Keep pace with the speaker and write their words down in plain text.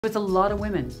With a lot of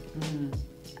women,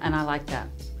 and I like that.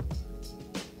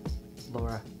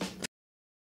 Laura.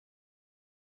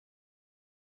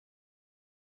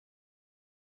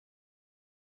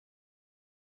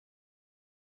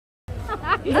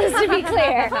 Just to be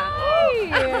clear.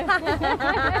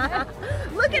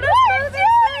 Look at us both.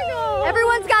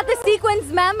 Everyone's got the sequence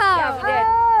memo. Yeah, we did.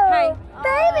 Hi.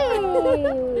 Baby.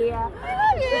 I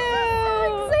love you.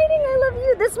 So exciting. I love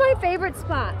you. This is my favorite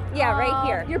spot. Yeah, right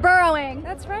here. You're burrowing.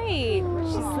 That's right.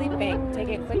 She's sleeping. Take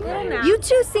a quick nap. You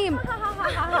two seem...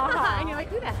 And you're like,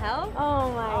 who the hell?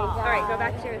 Oh my God. All right, go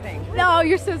back to your thing. No,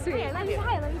 you're so sweet. I love you.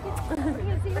 Hi, I love you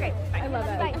too. Okay, I love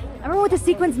it. Everyone with the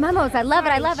sequence memos. I love it.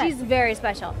 I love it. She's very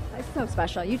special. It's so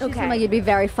special. You two seem like you'd be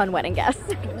very fun wedding guests.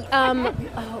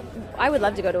 I would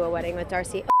love to go to a wedding with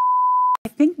Darcy. I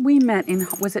think we met in,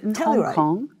 was it in Telluride.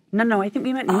 Hong Kong? No, I think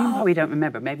we met in, you probably don't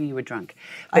remember, maybe you were drunk.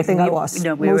 I think I was,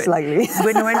 most likely.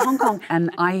 We were in Hong Kong,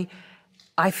 and I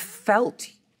felt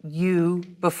you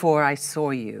before I saw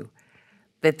you.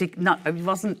 That it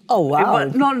wasn't, oh, wow. It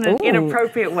was not in an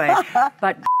inappropriate way,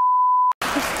 but...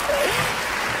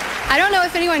 I don't know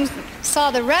if anyone saw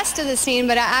the rest of the scene,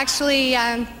 but I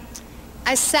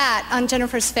sat on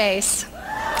Jennifer's face.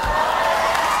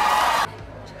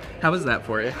 How was that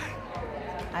for you?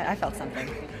 I felt something,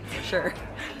 for sure.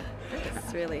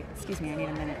 It's really, excuse me, I need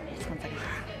a minute. Just 1 second.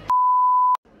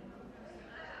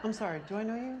 I'm sorry, do I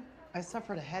know you? I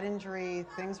suffered a head injury.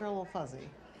 Things are a little fuzzy.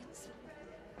 It's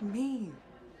me.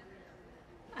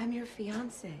 I'm your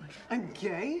fiance. I'm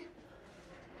gay?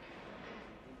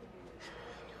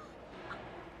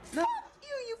 No.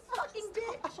 You fucking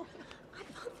bitch! I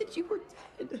thought that you were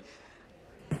dead.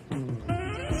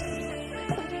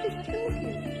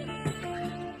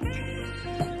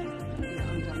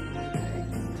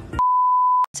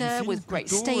 With great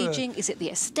staging, is it the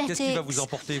aesthetics?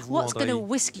 What's going to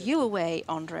whisk you away,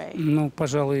 Andre? Ну,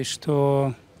 пожалуй,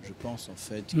 что,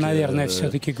 наверное,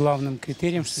 все-таки главным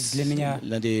критерием, что для меня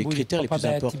будет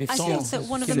попадать тебе в сердце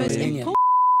или нет.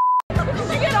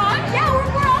 Did you get on? Yeah, we're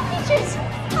off beaches.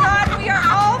 God, we are